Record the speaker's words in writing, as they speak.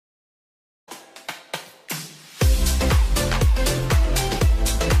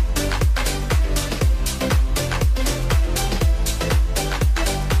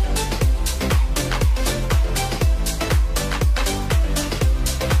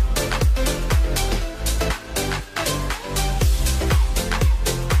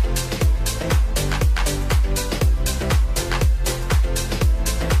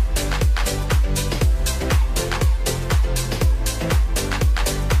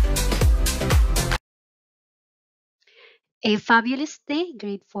A fabulous day,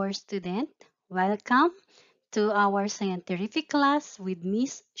 grade 4 student. Welcome to our scientific class with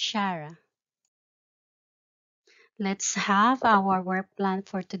Miss Shara. Let's have our work plan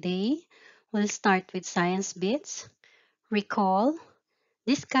for today. We'll start with science bits, recall,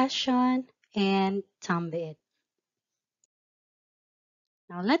 discussion, and Tumbit.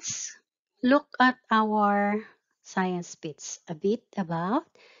 Now let's look at our science bits, a bit about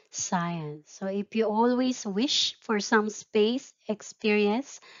science. So if you always wish for some space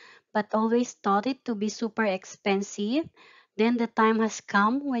experience but always thought it to be super expensive, then the time has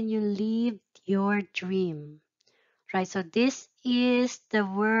come when you live your dream. Right, so this is the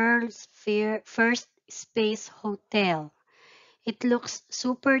world's first space hotel. It looks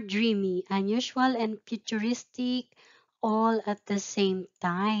super dreamy, unusual, and futuristic all at the same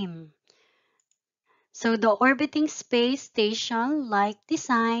time. So the orbiting space station-like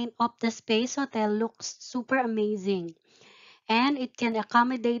design of the space hotel looks super amazing, and it can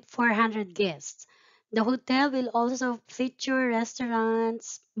accommodate 400 guests. The hotel will also feature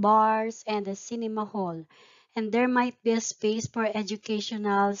restaurants, bars, and a cinema hall, and there might be a space for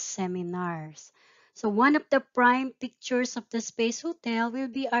educational seminars. So one of the prime pictures of the space hotel will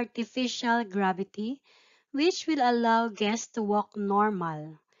be artificial gravity, which will allow guests to walk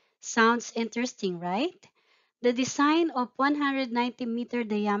normal. Sounds interesting, right? The design of 190-meter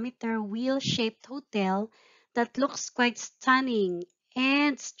diameter wheel-shaped hotel that looks quite stunning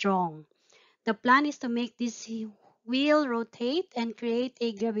and strong. The plan is to make this wheel rotate and create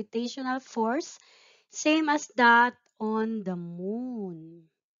a gravitational force same as that on the moon.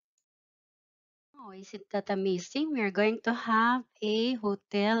 Oh, isn't that amazing? We are going to have a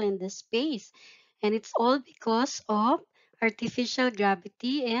hotel in the space. And it's all because of artificial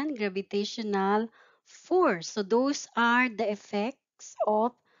gravity and gravitational force. So those are the effects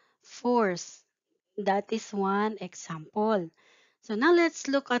of force. That is one example. So now let's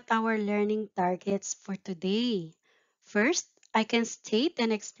look at our learning targets for today. First, I can state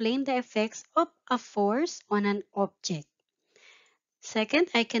and explain the effects of a force on an object. Second,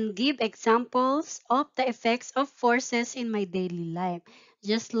 I can give examples of the effects of forces in my daily life.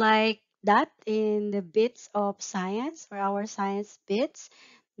 Just like that in the bits of science or our science bits,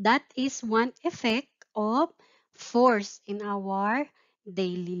 that is one effect of force in our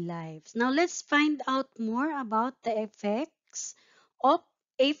daily lives. Now let's find out more about the effects of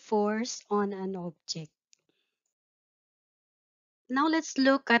a force on an object. Now let's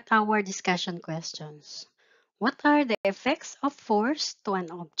look at our discussion questions. What are the effects of force to an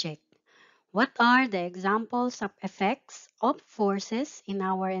object? What are the examples of effects of forces in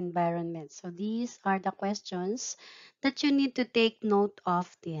our environment? So these are the questions that you need to take note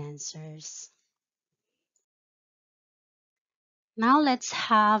of the answers. Now let's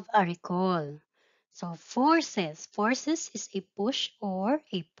have a recall. So forces. Forces is a push or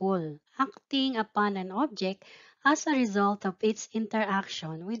a pull acting upon an object as a result of its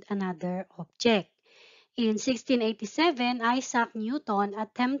interaction with another object. In 1687, Isaac Newton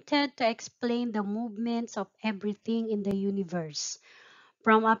attempted to explain the movements of everything in the universe,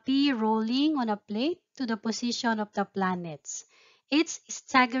 from a pea rolling on a plate to the position of the planets. It's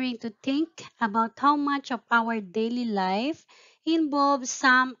staggering to think about how much of our daily life involves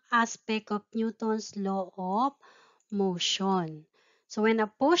some aspect of Newton's law of motion. So when a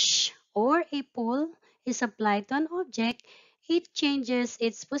push or a pull is applied to an object, it changes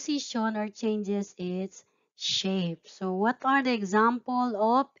its position or changes its shape. So what are the example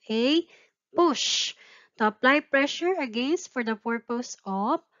of a push? To apply pressure against for the purpose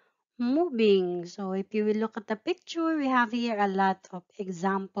of moving. So if you will look at the picture, we have here a lot of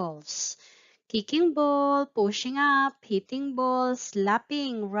examples. Kicking ball, pushing up, hitting ball,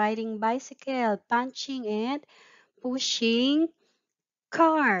 slapping, riding bicycle, punching, and pushing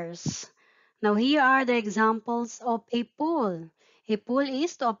cars. Now here are the examples of a pull. A pull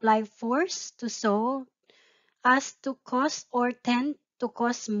is to apply force to so as to cause or tend to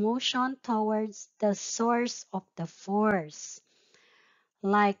cause motion towards the source of the force,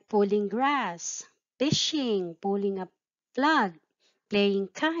 like pulling grass, fishing, pulling a plug, playing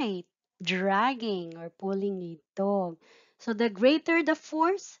kite, dragging, or pulling a dog. So the greater the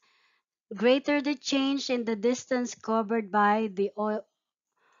force, greater the change in the distance covered by the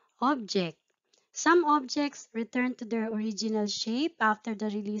object. Some objects return to their original shape after the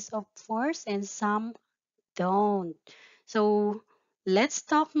release of force and some don't. So let's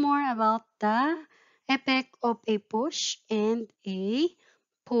talk more about the effect of a push and a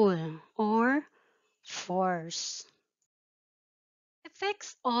pull or force.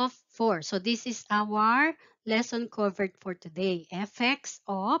 Effects of force. So this is our lesson covered for today. Effects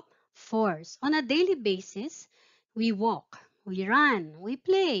of force. On a daily basis, We walk, we run, we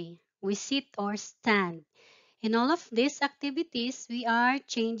play, we sit or stand. In all of these activities, we are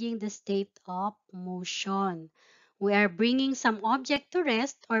changing the state of motion. We are bringing some object to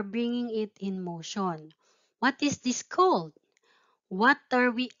rest or bringing it in motion. What is this called? What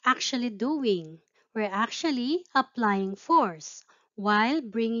are we actually doing? We're actually applying force while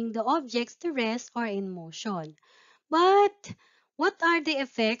bringing the objects to rest or in motion. But what are the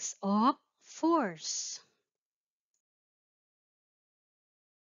effects of force?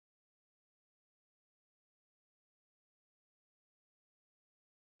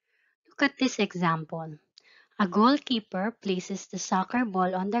 Look at this example. A goalkeeper places the soccer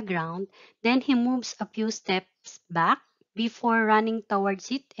ball on the ground, then he moves a few steps back before running towards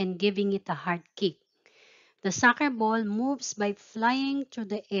it and giving it a hard kick. The soccer ball moves by flying through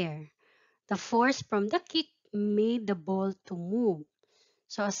the air. The force from the kick made the ball to move.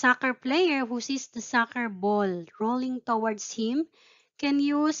 So a soccer player who sees the soccer ball rolling towards him can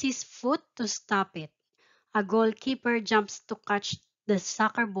use his foot to stop it. A goalkeeper jumps to catch the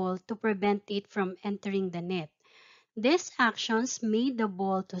soccer ball to prevent it from entering the net. These actions made the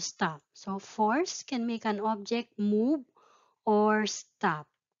ball to stop. So force can make an object move or stop.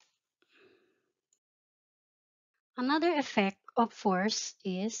 Another effect of force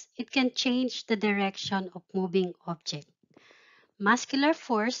is it can change the direction of moving object. Muscular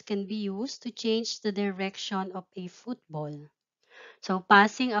force can be used to change the direction of a football. So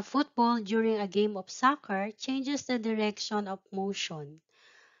passing a football during a game of soccer changes the direction of motion.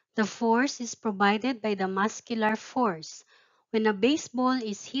 The force is provided by the muscular force. When a baseball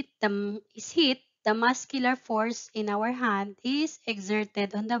is hit, the muscular force in our hand is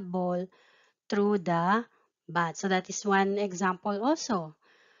exerted on the ball through the bat. So that is one example also.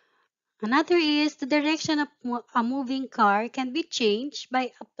 Another is the direction of a moving car can be changed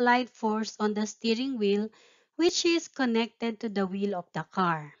by applied force on the steering wheel, which is connected to the wheel of the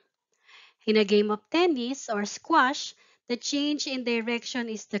car. In a game of tennis or squash, the change in direction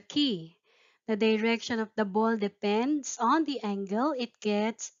is the key. The direction of the ball depends on the angle it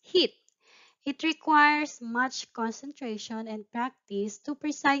gets hit. It requires much concentration and practice to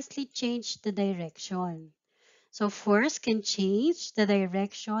precisely change the direction. So force can change the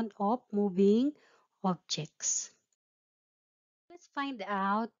direction of moving objects. Let's find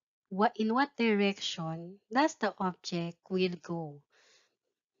out in what direction does the object will go.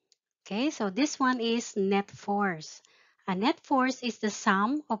 Okay, so this one is net force. A net force is the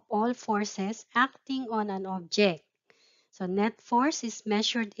sum of all forces acting on an object. So net force is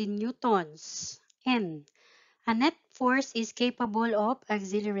measured in newtons. N. A net force is capable of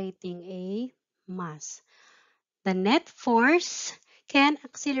accelerating a mass. The net force can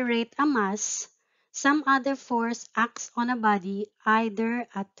accelerate a mass. Some other force acts on a body either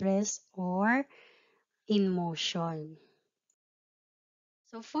at rest or in motion.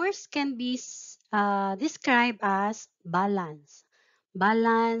 So force can be described as balance.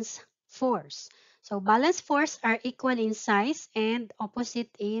 Balance force. So balance force are equal in size and opposite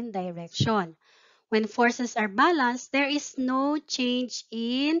in direction. When forces are balanced, there is no change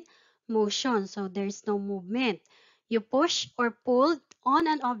in motion. So there is no movement. You push or pull on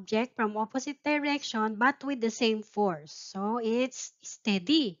an object from opposite direction but with the same force. So it's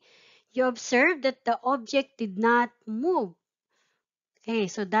steady. You observe that the object did not move. Okay,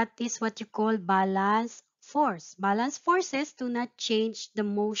 so that is what you call balance force. Balance forces do not change the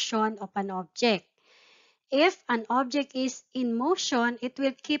motion of an object. If an object is in motion, it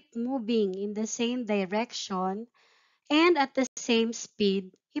will keep moving in the same direction and at the same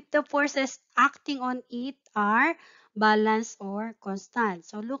speed if the forces acting on it are balanced or constant.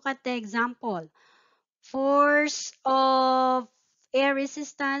 So look at the example. Force of air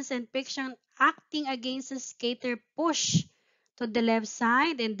resistance and friction acting against a skater push to the left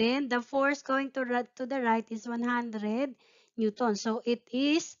side, and then the force going to the right is 100 newtons. So it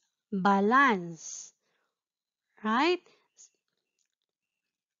is balance, right?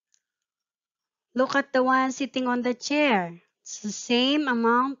 Look at the one sitting on the chair. It's the same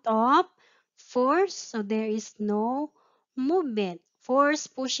amount of force, so there is no movement. Force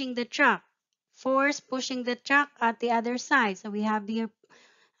pushing the truck. Force pushing the truck at the other side. So we have here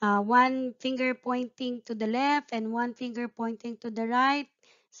one finger pointing to the left and one finger pointing to the right.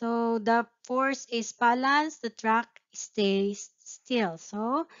 So the force is balanced, the truck stays still.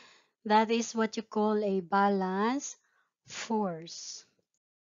 So that is what you call a balance force.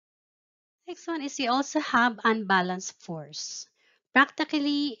 Next one is we also have unbalanced force.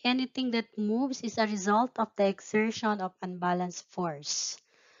 Practically anything that moves is a result of the exertion of unbalanced force.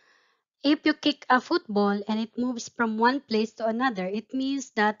 If you kick a football and it moves from one place to another, it means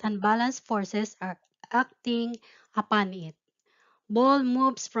that unbalanced forces are acting upon it. Ball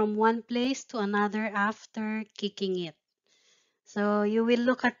moves from one place to another after kicking it. So you will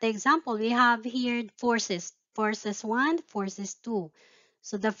look at the example. We have here forces. Forces 1, forces 2.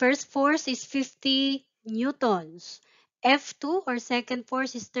 So the first force is 50 newtons. F2 or second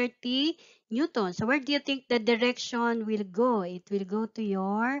force is 30 newtons. So where do you think the direction will go? It will go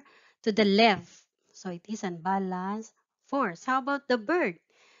to the left. So it is unbalanced force. How about the bird?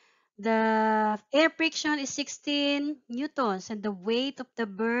 The air friction is 16 newtons and the weight of the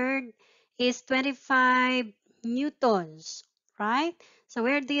bird is 25 newtons, right? So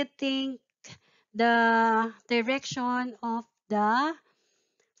where do you think the direction of the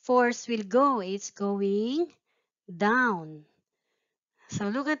force will go? It's going down. So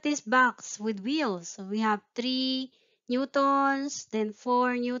look at this box with wheels. So we have 3 newtons, then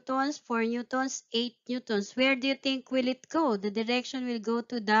 4 newtons, 4 newtons, 8 newtons. Where do you think will it go? The direction will go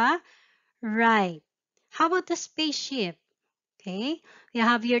to the right. How about the spaceship? Okay, we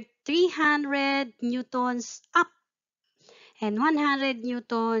have here 300 newtons up and 100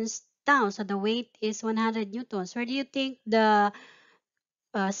 newtons down. So the weight is 100 newtons. Where do you think the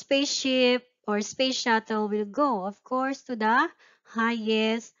spaceship or space shuttle will go? Of course, to the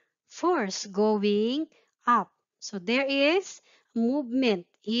highest force going up. So there is movement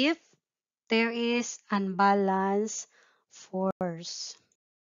if there is unbalanced force.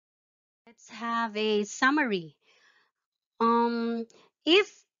 Let's have a summary.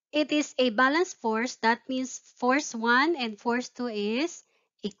 If it is a balanced force, that means force 1 and force 2 is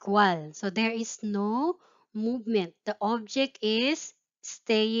equal. So there is no movement. The object is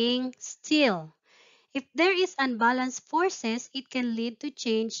staying still. If there is unbalanced forces, it can lead to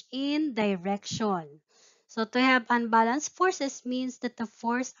change in direction. So to have unbalanced forces means that the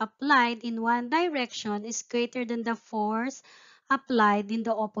force applied in one direction is greater than the force applied in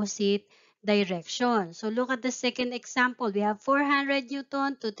the opposite direction. So look at the second example. We have 400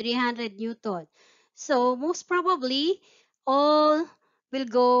 Newton to 300 Newton. So most probably all will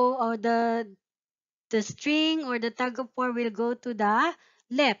go, or the string or the tug of war will go to the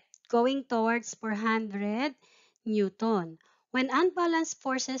left, going towards 400 Newton. When unbalanced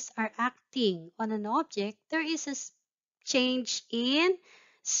forces are acting on an object, there is a change in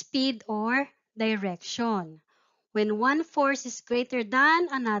speed or direction. When one force is greater than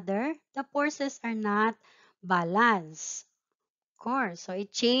another, the forces are not balanced. Of course, so a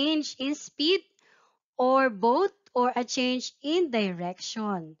change in speed or both, or a change in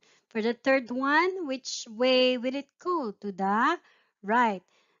direction. For the third one, which way will it go? To the right.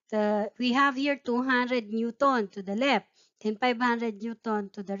 We have here 200 Newton to the left and 500 Newton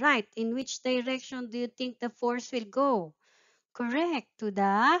to the right. In which direction do you think the force will go? Correct, to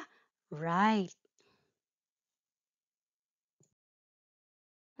the right.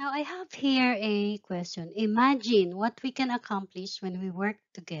 Now I have here a question. Imagine what we can accomplish when we work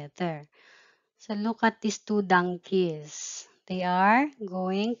together. So look at these two donkeys. They are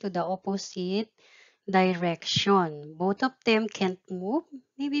going to the opposite direction. Both of them can't move,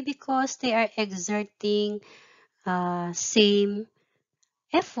 maybe because they are exerting same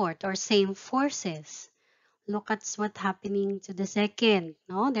effort or same forces. Look at what's happening to the second.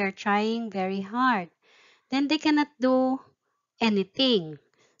 No, they're trying very hard. Then they cannot do anything.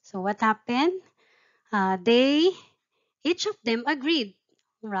 So what happened? They Each of them agreed,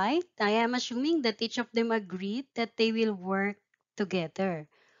 right? I am assuming that each of them agreed that they will work together,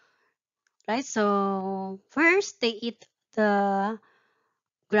 right? So first they eat the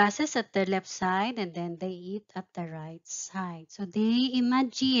grasses at the left side and then they eat at the right side. So they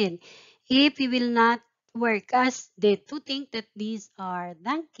imagine if we will not work, as they to think that these are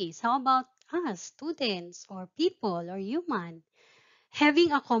donkeys. How about us, students or people or human?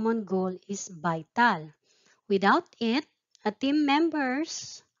 Having a common goal is vital. Without it, a team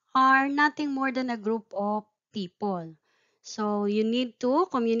members are nothing more than a group of people. So you need to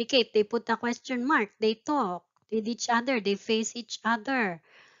communicate. They put a question mark. They talk with each other. They face each other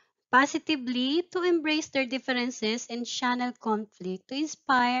positively to embrace their differences and channel conflict to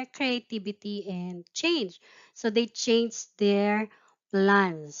inspire creativity and change. So they change their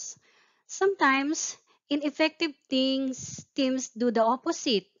plans. Sometimes ineffective teams do the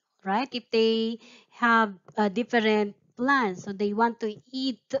opposite, right? If they have a different plans, so they want to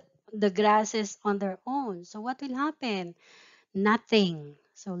eat the grasses on their own. So what will happen? Nothing.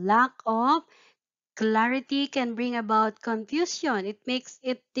 So lack of clarity can bring about confusion. It makes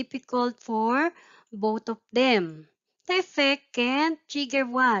it difficult for both of them. The effect can trigger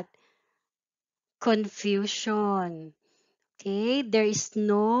what? Confusion. Okay, there is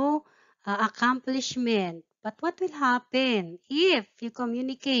no accomplishment. But what will happen if you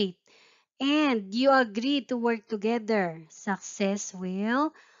communicate and you agree to work together, success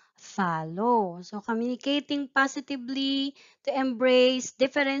will follow. So, communicating positively to embrace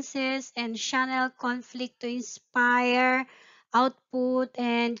differences and channel conflict to inspire output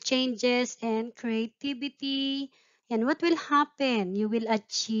and changes and creativity. And what will happen? You will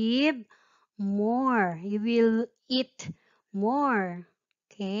achieve more. You will eat more.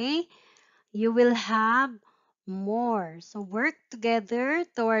 Okay? You will have more. So work together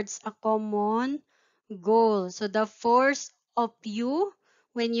towards a common goal. So the force of you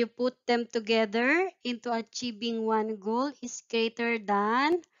when you put them together into achieving one goal is greater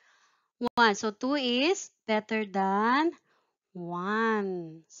than one. So two is better than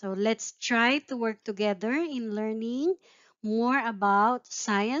one. So let's try to work together in learning more about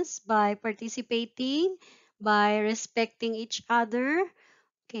science by participating, by respecting each other,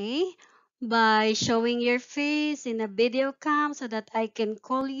 okay, by showing your face in a video cam so that I can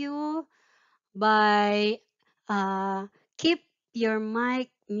call you, by uh, keep your mic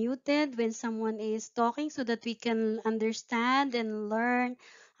muted when someone is talking so that we can understand and learn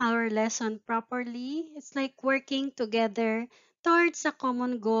our lesson properly. It's like working together towards a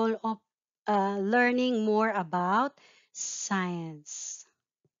common goal of learning more about science.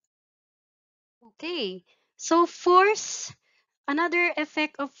 Okay, so force. Another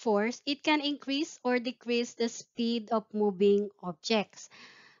effect of force, it can increase or decrease the speed of moving objects.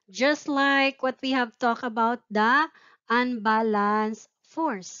 Just like what we have talked about, the unbalanced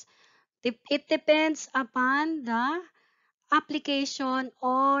force. It depends upon the application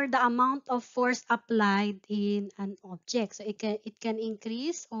or the amount of force applied in an object. So it can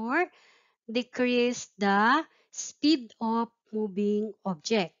increase or decrease the speed of moving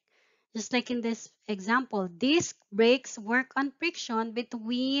object. Just like in this example, disc brakes work on friction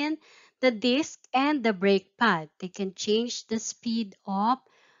between the disc and the brake pad. They can change the speed of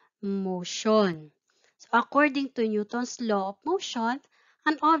motion. So according to Newton's law of motion,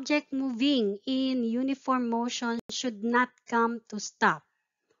 an object moving in uniform motion should not come to stop,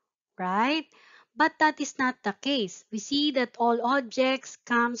 right? But that is not the case. We see that all objects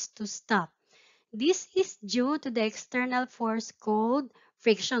comes to stop. This is due to the external force called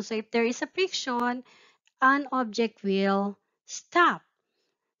friction. So if there is a friction, an object will stop.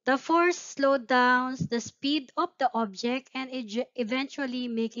 The force slows down the speed of the object and eventually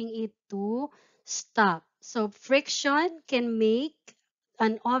making it to stop. So friction can make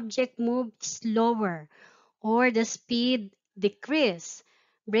an object move slower or the speed decrease.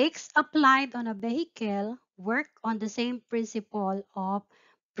 Brakes applied on a vehicle work on the same principle of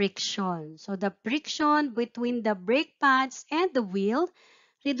friction. So the friction between the brake pads and the wheel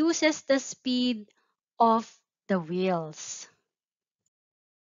reduces the speed of the wheels.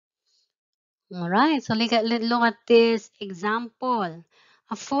 All right, so look at this example.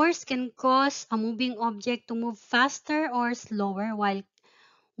 A force can cause a moving object to move faster or slower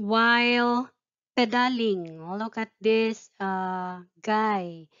while pedaling. Oh, look at this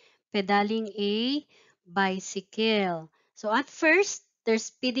guy pedaling a bicycle. So at first, they're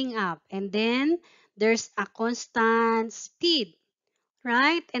speeding up and then there's a constant speed,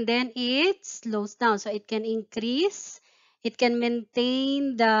 right? And then it slows down. So it can increase, it can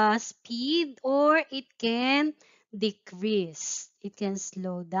maintain the speed, or it can decrease. It can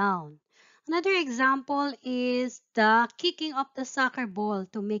slow down. Another example is the kicking of the soccer ball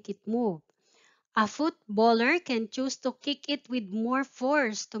to make it move. A footballer can choose to kick it with more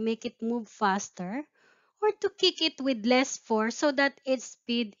force to make it move faster, or to kick it with less force so that its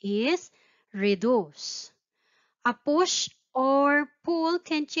speed is reduced. A push or pull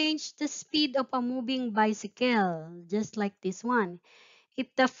can change the speed of a moving bicycle, just like this one.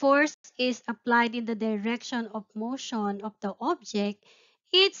 If the force is applied in the direction of motion of the object,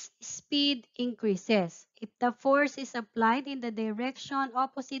 its speed increases. If the force is applied in the direction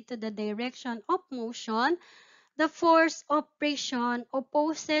opposite to the direction of motion, the force of friction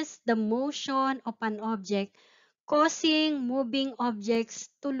opposes the motion of an object, causing moving objects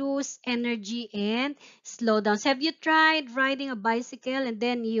to lose energy and slow down. So have you tried riding a bicycle and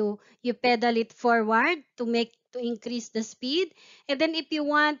then you pedal it forward to increase the speed? And then if you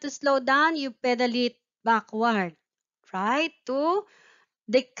want to slow down, you pedal it backward, right? To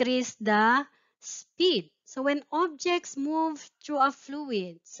decrease the speed. So when objects move through a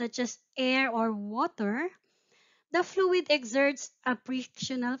fluid such as air or water, the fluid exerts a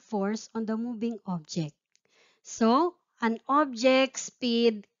frictional force on the moving object. So, an object's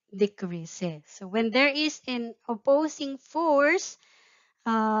speed decreases. So, when there is an opposing force,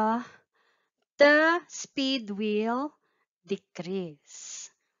 uh, the speed will decrease.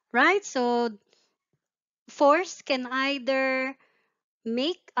 Right? So, force can either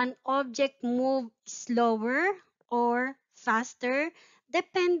make an object move slower or faster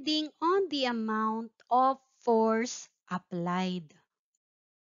depending on the amount of force applied.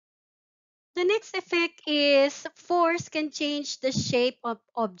 The next effect is force can change the shape of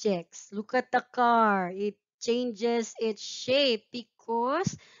objects. Look at the car. It changes its shape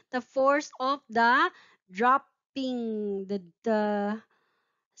because the force of the dropping the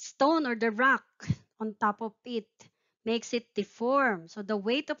stone or the rock on top of it makes it deform. So the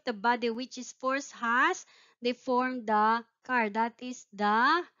weight of the body which is force has deformed the car. That is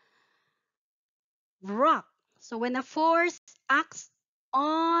the rock. So when a force acts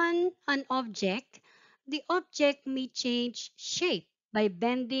on an object, the object may change shape by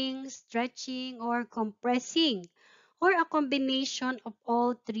bending, stretching, or compressing, or a combination of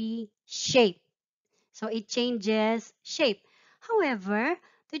all three shapes. So it changes shape. However,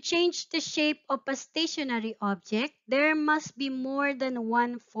 to change the shape of a stationary object, there must be more than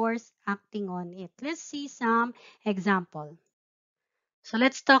one force acting on it. Let's see some example. So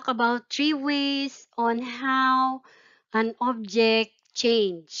let's talk about three ways on how an object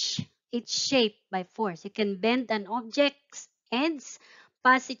change its shape by force. You can bend an object's ends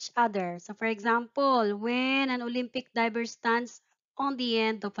past each other. So for example, when an Olympic diver stands on the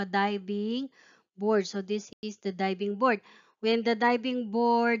end of a diving board. So this is the diving board. When the diving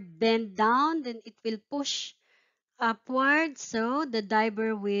board bend down, then it will push upward. So the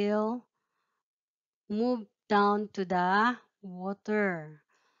diver will move down to the water.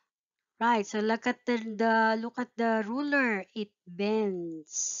 Right, so look at the ruler. It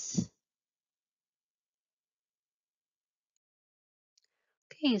bends.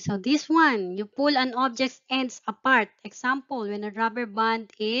 Okay, so this one, you pull an object's ends apart. Example, when a rubber band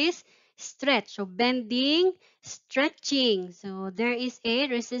is stretched. So bending, stretching. So there is a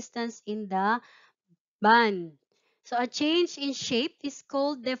resistance in the band. So a change in shape is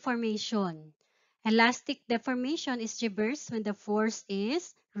called deformation. Elastic deformation is reversed when the force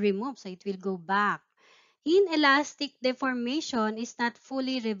is removed. So it will go back. Inelastic deformation is not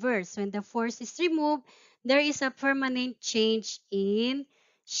fully reversed. When the force is removed, there is a permanent change in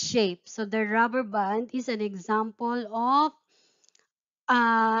shape. So the rubber band is an example of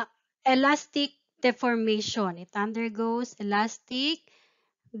uh, elastic deformation. It undergoes elastic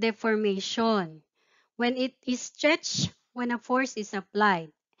deformation when it is stretched when a force is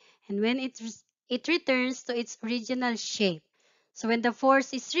applied and when it returns to its original shape. So when the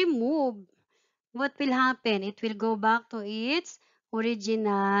force is removed, what will happen? It will go back to its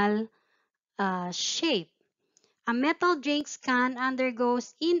original shape. A metal drink can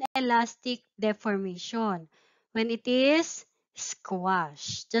undergoes inelastic deformation when it is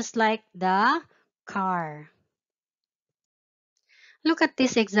squashed, just like the car. Look at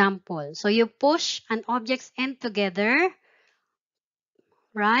this example. So you push an object's end together,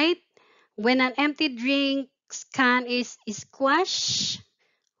 right? When an empty drink can is squashed,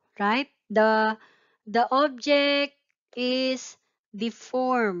 right? The object is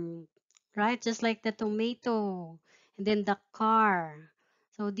deformed, right? Just like the tomato and then the car.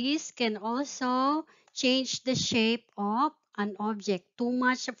 So this can also change the shape of an object. Too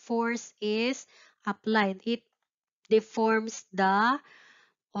much force is applied. It deforms the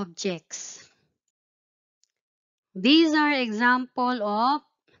objects. These are example of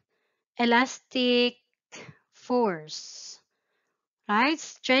elastic force. Right?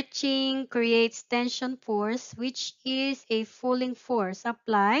 Stretching creates tension force, which is a pulling force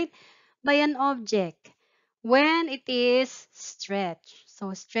applied by an object when it is stretched.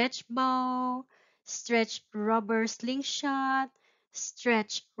 So stretch bow, stretch rubber slingshot,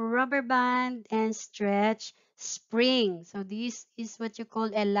 stretch rubber band, and stretch spring. So this is what you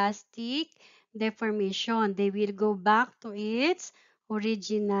call elastic deformation. They will go back to its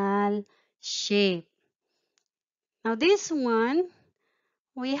original shape. Now this one,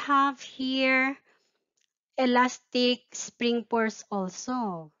 we have here elastic spring purse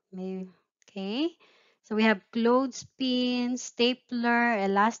also. Okay. So we have clothespin, stapler,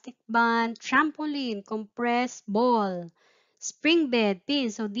 elastic band, trampoline, compressed ball, spring bed,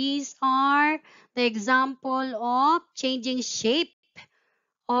 pin. So these are the example of changing shape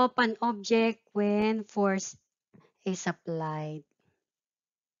of an object when force is applied.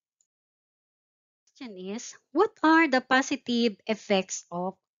 Question is, what are the positive effects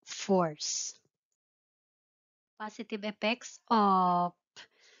of force? Positive effects of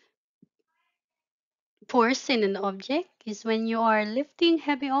force in an object is when you are lifting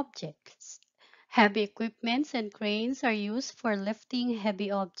heavy objects. Heavy equipments and cranes are used for lifting heavy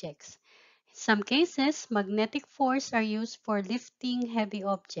objects. In some cases, magnetic force are used for lifting heavy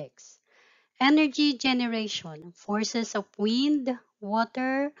objects. Energy generation, forces of wind,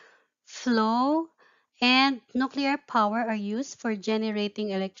 water flow, and nuclear power are used for generating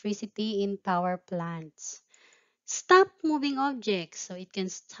electricity in power plants. Stop moving objects. So it can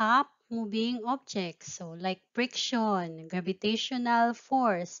stop moving objects. So like friction, gravitational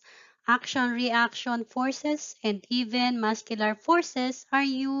force, action reaction forces, and even muscular forces are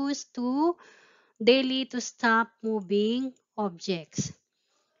used to daily to stop moving objects.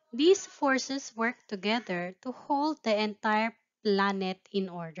 These forces work together to hold the entire planet in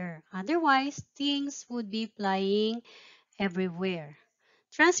order. Otherwise, things would be flying everywhere.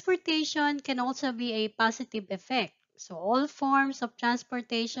 Transportation can also be a positive effect. So all forms of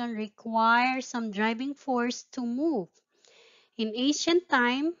transportation require some driving force to move. In ancient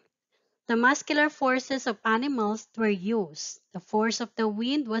time, the muscular forces of animals were used. The force of the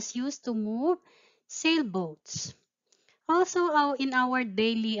wind was used to move sailboats. Also, in our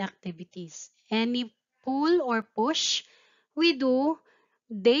daily activities, any pull or push we do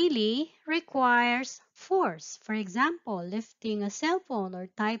daily requires force. For example, lifting a cell phone or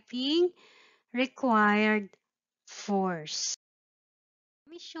typing required force.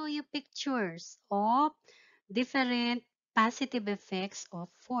 Let me show you pictures of different positive effects of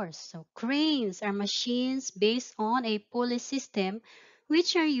force. So cranes are machines based on a pulley system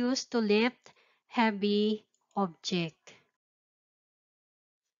which are used to lift heavy objects.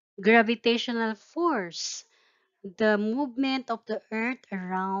 Gravitational force, the movement of the earth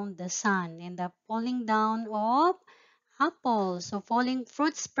around the sun, and the falling down of apples, so falling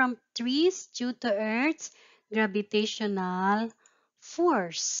fruits from trees due to earth's gravitational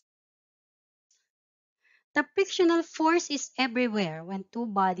force. The frictional force is everywhere. When two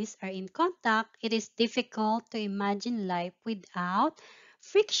bodies are in contact, it is difficult to imagine life without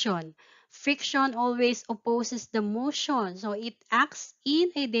friction. Friction always opposes the motion, so it acts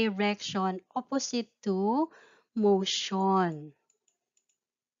in a direction opposite to motion.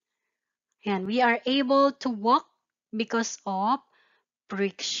 And we are able to walk because of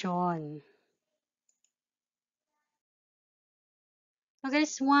friction. So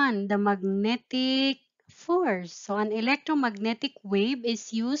there's one, the magnetic force. So an electromagnetic wave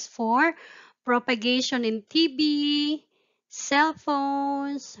is used for propagation in TV, cell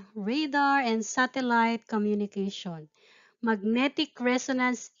phones, radar, and satellite communication. Magnetic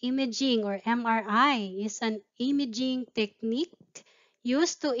resonance imaging or MRI is an imaging technique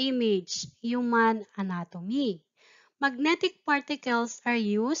used to image human anatomy. Magnetic particles are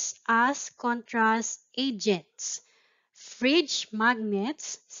used as contrast agents. Fridge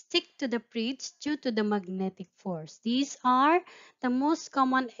magnets stick to the fridge due to the magnetic force. These are the most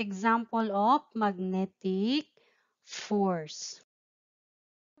common example of magnetic force.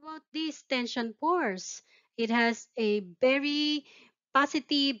 About this tension force, it has a very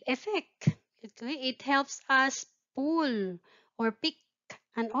positive effect. Okay? It helps us pull or pick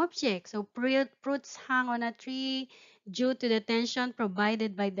an object. So fruits hang on a tree due to the tension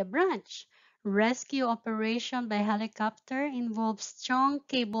provided by the branch. Rescue operation by helicopter involves strong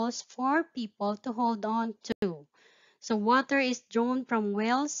cables for people to hold on to. So water is drawn from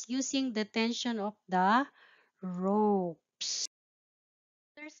wells using the tension of the ropes.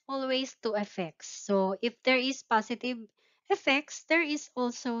 There's always two effects. So if there is positive effects, there is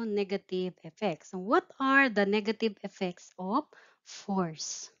also negative effects. So what are the negative effects of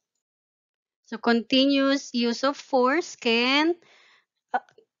force? So continuous use of force can uh,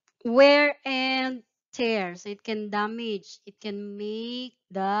 wear and tear. So it can damage. It can make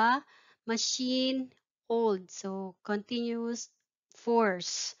the machine old. So continuous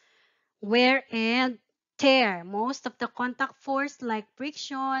force, wear and tear. Most of the contact force like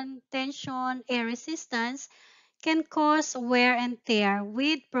friction, tension, air resistance can cause wear and tear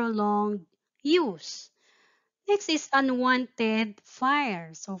with prolonged use. Next is unwanted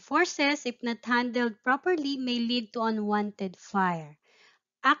fire. So forces, if not handled properly, may lead to unwanted fire.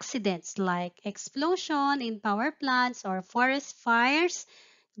 Accidents like explosion in power plants or forest fires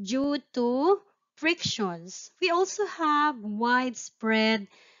due to frictions. We also have widespread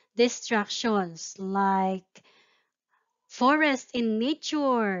destructions like forest in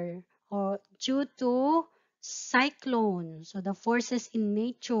nature or due to cyclone. So the forces in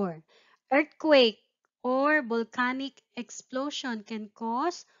nature. Earthquake or volcanic explosion can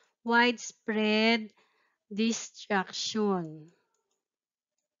cause widespread destruction.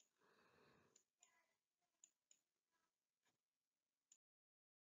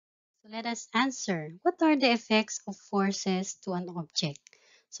 So let us answer. What are the effects of forces to an object?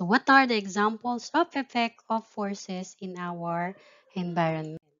 So what are the examples of effect of forces in our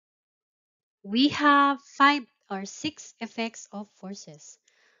environment? We have 5 or 6 effects of forces.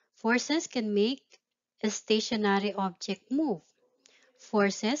 Forces can make a stationary object move.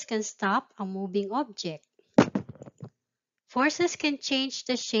 Forces can stop a moving object. Forces can change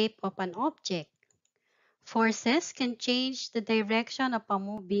the shape of an object. Forces can change the direction of a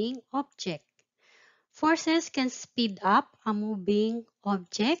moving object. Forces can speed up a moving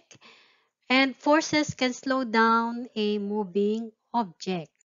object, and forces can slow down a moving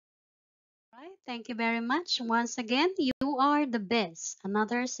object. Right, thank you very much. Once again, you are the best.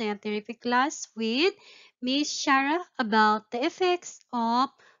 Another scientific class with Miss Shara about the effects of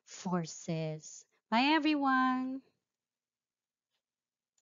forces. Bye, everyone.